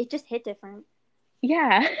 It just hit different.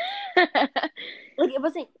 Yeah. Like, it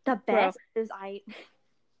wasn't the best. Bro, it was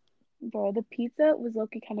bro, the pizza was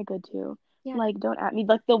looking kind of good too. Yeah. Like, don't at me.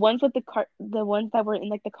 Like the ones with the ones that were in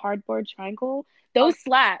like the cardboard triangle, those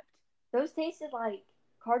slapped. Those tasted like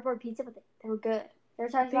cardboard pizza, but they were good.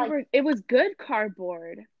 It was good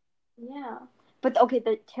cardboard. Yeah, but okay,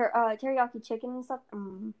 the teriyaki chicken and stuff.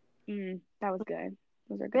 That was good.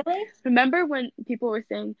 Those are good. Really? Remember when people were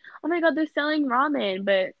saying, "Oh my God, they're selling ramen,"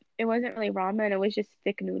 but it wasn't really ramen. It was just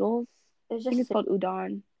thick noodles. It was I think it's called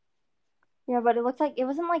udon. Yeah, but it looked like it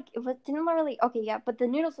wasn't like didn't really okay. Yeah, but the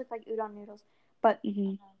noodles looked like udon noodles. But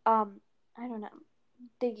I don't know.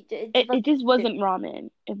 It just wasn't ramen.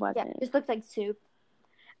 It wasn't. Yeah, it just looked like soup.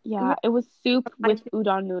 Yeah, it was soup with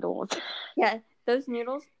udon noodles. Yeah, those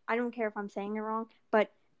noodles. I don't care if I'm saying it wrong,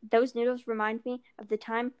 but those noodles remind me of the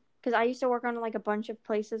time because I used to work on like a bunch of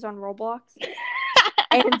places on Roblox,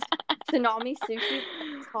 and Tsunami Sushi was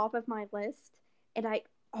at the top of my list, and I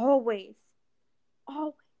always,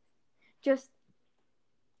 just,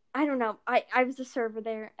 I don't know. I was a server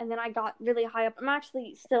there, and then I got really high up. I'm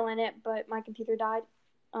actually still in it, but my computer died.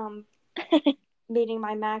 Meaning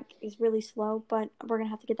my Mac is really slow, but we're gonna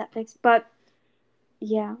have to get that fixed. But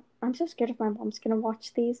yeah, I'm so scared if my mom's gonna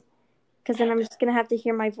watch these, because then I'm just gonna have to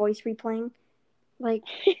hear my voice replaying. Like,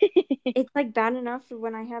 it's like bad enough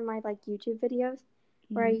when I had my like YouTube videos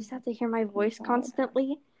where I used to have to hear my voice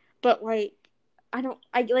constantly, but like I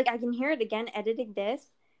can hear it again editing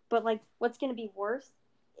this, but like what's gonna be worse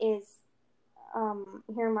is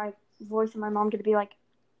hearing my voice and my mom gonna be like,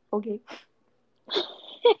 okay.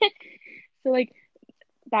 So like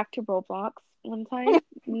back to Roblox, one time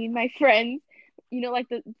me and my friends, like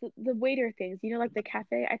the waiter things, like the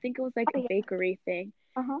cafe, I think it was like a bakery thing,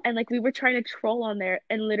 and like we were trying to troll on there,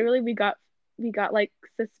 and literally we got like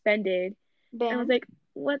suspended. And I was like,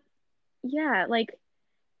 what? Yeah, like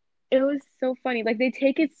it was so funny. Like they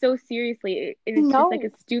take it so seriously. It's just like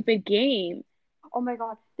a stupid game. Oh my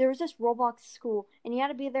God, there was this Roblox school, and you had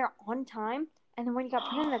to be there on time, and then when you got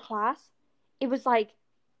put in the class, it was like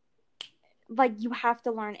you have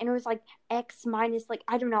to learn, and it was like X minus, like,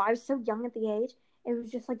 I don't know, I was so young at the age, it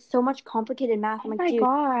was just like so much complicated math. I'm Oh like, my dude,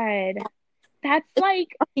 God, that's like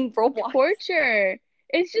Roblox torture.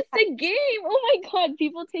 It's just a game. Oh my God,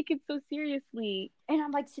 people take it so seriously. And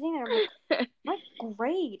I'm like sitting there, I'm like, what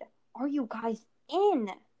grade are you guys in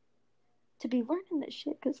to be learning this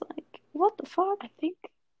shit? Because like, what the fuck? I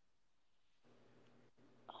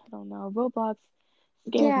don't know, Roblox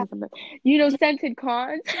scares me sometimes. Scented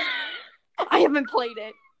Cons? I haven't played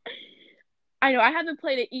it. I know, I haven't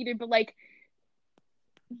played it either, but like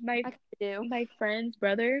my friend's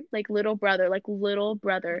brother, like little brother, like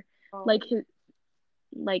his,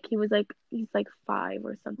 like he was like, he's like 5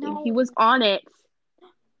 or something. He was on it.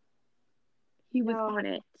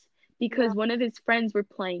 Because one of his friends were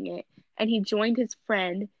playing it, and he joined his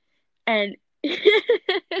friend, and oh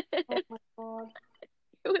my God,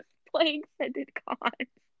 it was playing Scented Cons.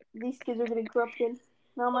 These kids are getting corrupted.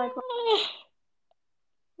 Oh my God. Oh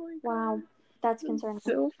my Wow. God. That's concerning.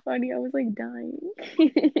 So funny. I was like dying.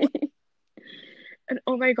 And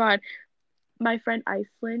oh my God, my friend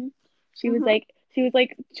Iceland, Mm-hmm. she was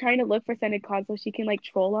like trying to look for Scented Cons so she can like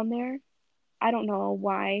troll on there. I don't know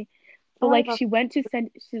why. But Oh, I like love. she went to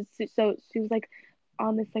send so she was like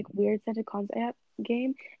on this like weird Scented Cons app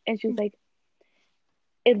game, and she was like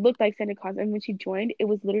it looked like Scented Cons, and when she joined, it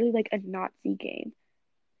was literally like a Nazi game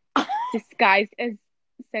disguised as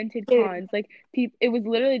Scented Dude, Cons. Like it was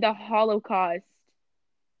literally the Holocaust.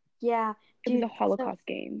 yeah, It was a dude. So Holocaust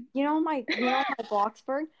game. my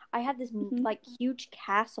Bloxburg, I had this Hmm. like huge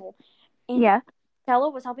castle, and Yeah. Stella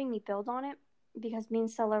was helping me build on it because me and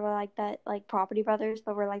Stella were like that, like property brothers,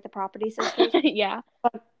 but we're like the property sisters. Yeah.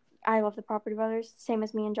 But I love the property brothers, same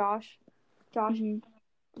as me and Josh. Josh, Hmm.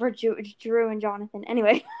 we're Drew and Jonathan.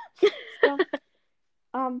 Anyway, so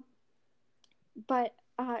um, but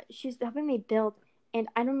she's helping me build, and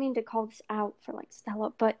I don't mean to call this out for like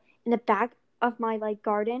Stella, but in the back of my like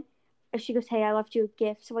garden, she goes, "Hey, I left you a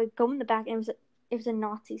gift." So I go in the back, and it was a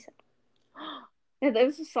Nazi symbol. It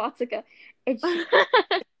was a swastika. And she,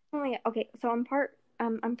 oh my God. Okay, so I'm part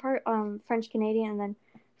French Canadian and then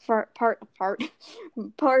for part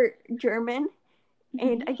German,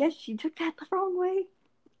 and Hmm. I guess she took that the wrong way.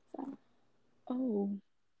 So Oh.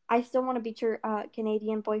 I still want to be your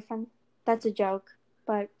Canadian boyfriend. That's a joke,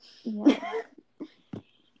 but Yeah.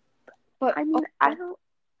 I oh, mean, I don't.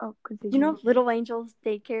 Oh, you continue. know Little Angels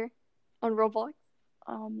Daycare on Roblox?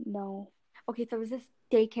 No. Okay, so it was this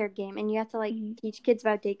daycare game, and you have to like Hmm. teach kids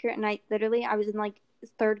about daycare. And I was in like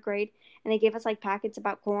third grade, and they gave us like packets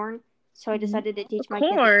about corn. So I Hmm. decided to teach my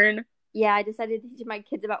kids. Corn. Yeah, I decided to teach my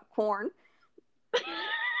kids about corn.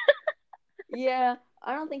 Yeah,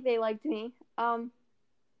 I don't think they liked me. I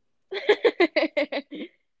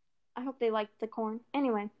hope they liked the corn.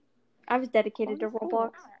 Anyway, I was Oh, dedicated to that's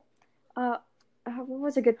cool. Roblox. What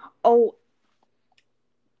was a good? Oh,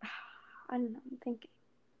 I don't know. I'm thinking.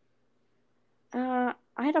 I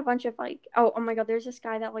had a bunch of like, oh my God, there's this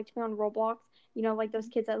guy that liked me on Roblox. You know, like those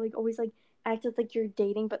kids that like always like acted like you're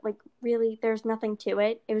dating, but like really, there's nothing to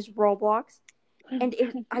it. It was Roblox, and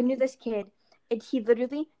I knew this kid, and he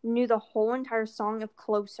literally knew the whole entire song of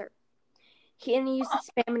Closer. He used to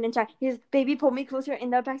spam it in chat. He goes, "Baby, pull me closer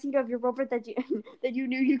in the backseat of your Rover that you that you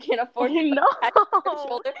knew you can't afford." Oh Pat your no.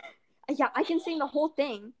 shoulder. Yeah, I can sing the whole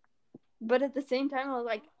thing, but at the same time, I was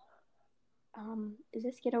like, is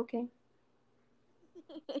this kid okay?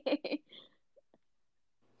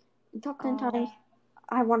 Top 10 times Oh.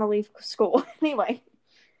 I want to leave school. Anyway,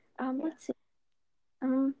 let's see.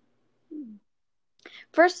 Um,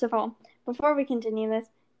 First of all, before we continue this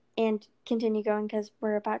and continue going, because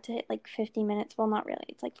we're about to hit like 50 minutes. Well, not really.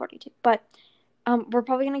 It's like 42. But we're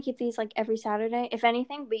probably gonna keep these like every Saturday. If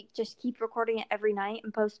anything, we just keep recording it every night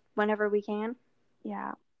and post whenever we can.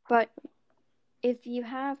 Yeah. But if you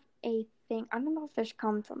have a thing, I don't know if there's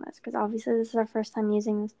comments on this because obviously this is our first time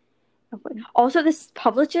using this. Also, this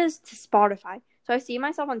publishes to Spotify, so I see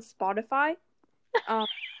myself on Spotify. I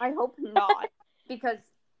hope not because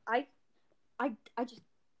I just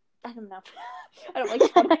I don't know. I don't like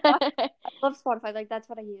Spotify. I love Spotify, like that's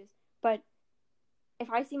what I use. But if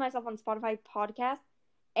I see myself on Spotify podcast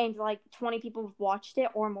and like 20 people have watched it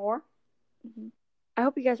or more, Hmm. I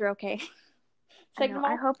hope you guys are okay. I know. Second of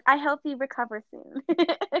all, I hope you recover soon.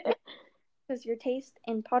 because your taste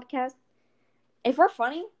in podcast, if we're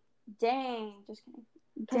funny, dang, just kidding.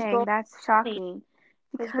 Because Dang, girls, that's shocking.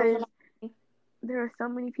 because girls are Because not funny. there are so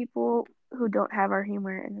many people who don't have our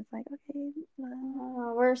humor, and it's like, okay,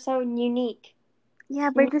 well, We're so unique. yeah,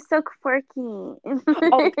 we're just so quirky. Oh,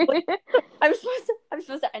 I'm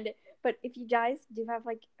supposed to end it. But if you guys do have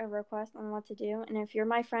like a request on what to do, and if you're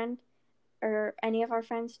my friend or any of our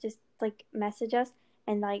friends, just like message us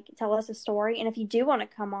and like tell us a story. And if you do want to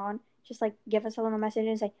come on, just like give us a little message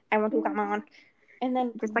and say, "I want to come on," and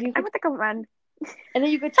then Just like, you I could want to go run. and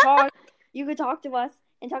then you could talk. You could talk to us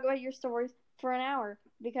and talk about your stories for an hour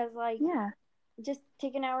because like Yeah, just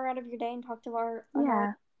take an hour out of your day and talk to our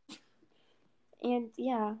annoying. yeah. And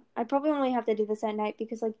yeah, I'd probably only have to do this at night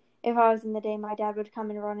because, like, if I was in the day, my dad would come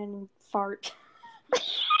and run in and fart. I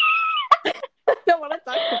don't want to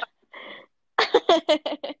talk about.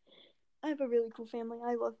 I have a really cool family.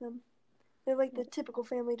 I love them. They're like the typical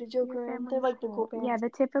family to joke Your around. They're family's like the cool cool. Yeah, parents. the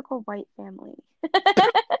typical white family.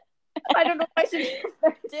 I don't know if I should be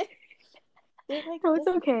offended. They're like No, this.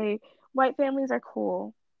 it's okay. White families are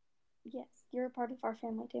cool. Yes, you're a part of our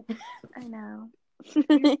family too. I know.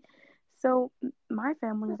 So my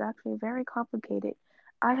family is actually very complicated.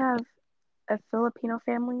 I have a Filipino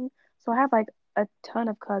family, so I have like a ton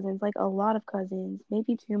of cousins, like a lot of cousins,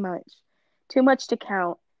 maybe too much to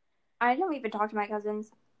count. I don't even talk to my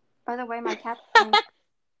cousins. By the way, my cat.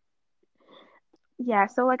 Yeah,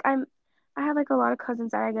 so like I have like a lot of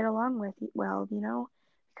cousins that I get along with well,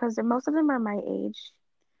 because most of them are my age,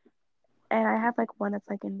 and I have like one that's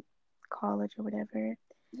like in college or whatever.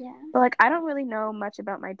 Yeah. But like I don't really know much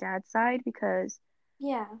about my dad's side because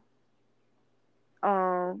Yeah.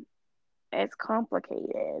 it's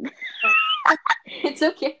complicated. It's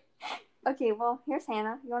okay. Okay, well, here's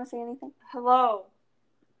Hannah. You want to say anything? Hello.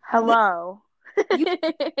 Hello. You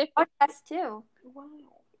podcast too. Wow.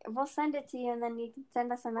 We'll send it to you, and then you can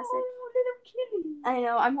send us a message. Oh, little kitty. I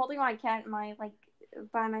know. I'm holding my cat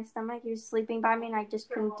by my stomach. He was sleeping by me, and I just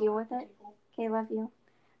couldn't deal with it. Okay, love you.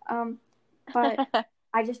 But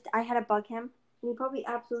I had to bug him. And he probably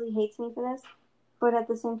absolutely hates me for this, but at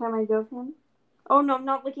the same time, I dove him. Oh no, I'm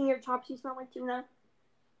not licking your chops. You smell like tuna.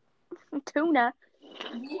 Tuna.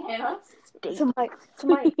 Yeah. So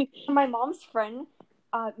my mom's friend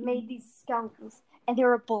made these scones, and they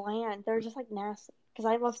were bland. They were just like nasty because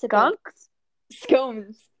I love to bake.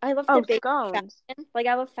 Scones. I love to bake. Scones. Fashion. Like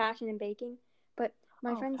I love fashion and baking, but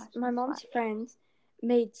my mom's friends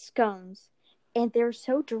made scones, and they're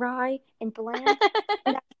so dry and bland.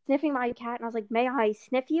 And I was sniffing my cat, and I was like, "May I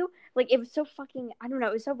sniff you?" Like it was so fucking. I don't know.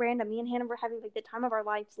 It was so random. Me and Hannah were having like the time of our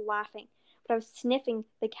lives laughing. But I was sniffing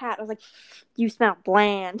the cat. I was like, "You smell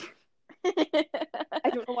bland." I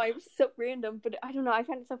don't know why it was so random, but I don't know. I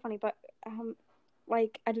find it so funny, but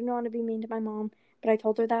like I didn't want to be mean to my mom, but I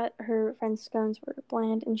told her that her friend's scones were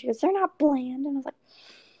bland, and she goes, "They're not bland," and I was like,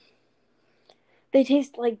 "They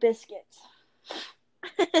taste like biscuits."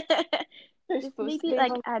 Just maybe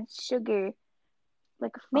like add sugar,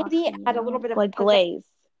 like maybe frosting, add a little bit of like glaze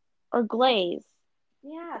or glaze.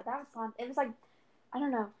 Yeah, that was fun. It was like I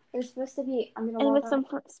don't know. It was supposed to be. I'm gonna and with some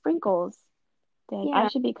sprinkles. Dang, yeah. I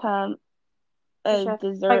should become a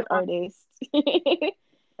dessert artist.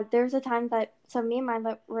 There's a time that me and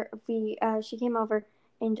my she came over,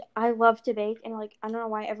 and I love to bake, and like I don't know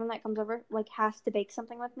why everyone that comes over like has to bake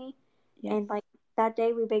something with me. Yes. And like that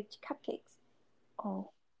day we baked cupcakes.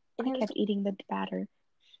 Oh, and I kept eating the batter.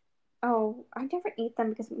 Oh, I never eat them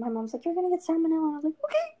because my mom's like, "You're gonna get salmonella." I was like,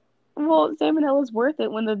 "Okay." Well, salmonella is worth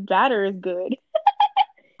it when the batter is good.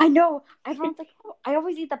 I know. Everyone's like, oh, I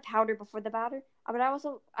always eat the powder before the batter, but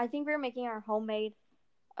I think we were making our homemade.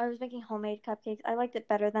 I was making homemade cupcakes. I liked it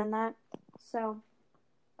better than that. So,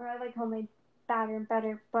 or I like homemade batter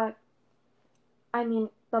better, but I mean,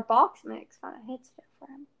 the box mix kind of hits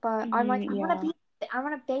different. But I'm like, I want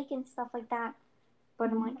to bake and stuff like that. But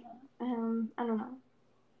I'm like, I don't know.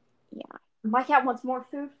 Yeah. My cat wants more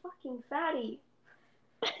food. Fucking fatty.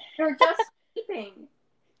 You're just sleeping.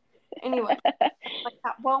 Anyway, like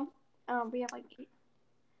that. Well, we have like,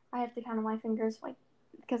 I have to count on my fingers, like,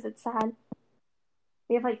 because it's sad.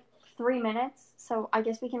 We have like 3 minutes, so I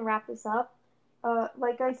guess we can wrap this up.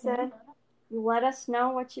 Like I said, let us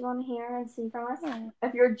know what you want to hear and see from us.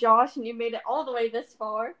 If you're Josh and you made it all the way this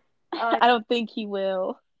far, I don't think he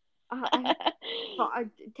will.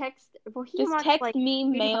 Text. Well, just text me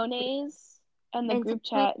mayonnaise and the group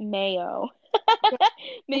chat mayo.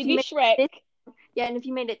 Maybe Shrek. And if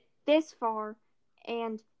you made it this far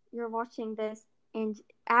and you're watching this and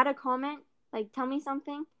add a comment, like tell me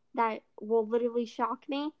something that will literally shock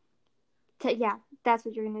me. That's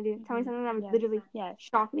what you're gonna do. Tell me something that would literally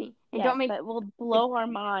shock me, and don't make that will blow our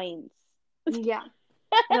minds. Yeah.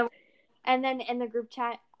 And then in the group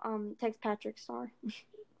chat, text Patrick Star.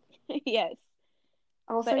 Yes.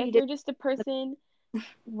 Also, but if you're just a person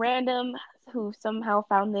random who somehow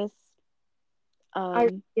found this,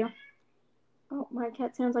 Oh, my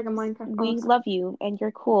cat sounds like a Minecraft. We love you, and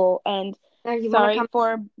you're cool, and sorry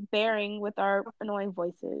for bearing with our annoying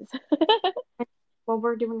voices. Well,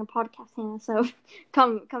 we're doing a podcast, Hannah, so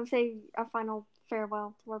come say a final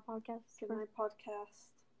farewell to our podcast. To my podcast.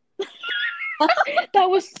 That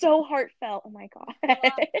was so heartfelt. Oh my god.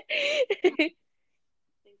 Thank you,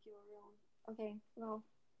 everyone. Okay, well.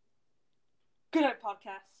 Good night,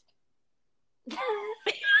 podcast.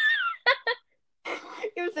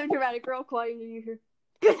 It was so dramatic. We're all quiet and you hear,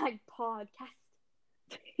 good night, podcast.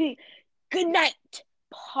 Good night,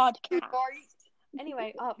 podcast.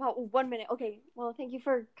 Anyway, well, 1 minute. Okay, well, thank you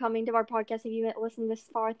for coming to our podcast. If you listened this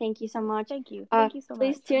far, thank you so much. Thank you. Thank you so much.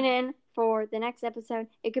 Please tune in for the next episode.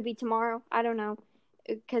 It could be tomorrow. I don't know.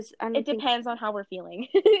 Because it depends on how we're feeling.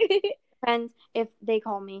 Depends if they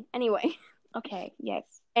call me. Anyway. Okay, yes.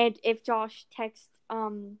 And if Josh texts,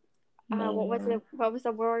 what was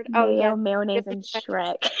the word? Mayo, mayonnaise, and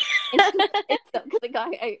Shrek. It's the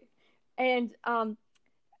guy. And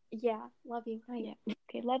yeah, love you. Bye. Yeah.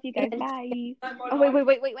 Okay, love you guys. Bye. Oh wait.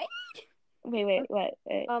 Wait, what?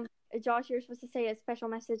 Josh, you're supposed to say a special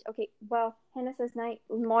message. Okay, well, Hannah says night,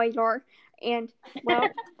 Moidor, and, well,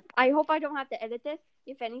 I hope I don't have to edit this.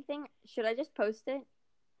 If anything, should I just post it?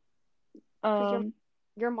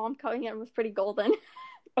 Your mom coming in was pretty golden.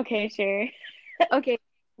 Okay, sure. Okay,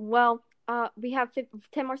 well, we have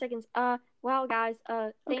 10 more seconds. Well, guys,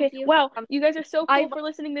 thank Okay, you. wow, you guys are so cool I- for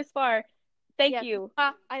listening this far. Thank Yeah, you.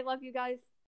 I love you guys.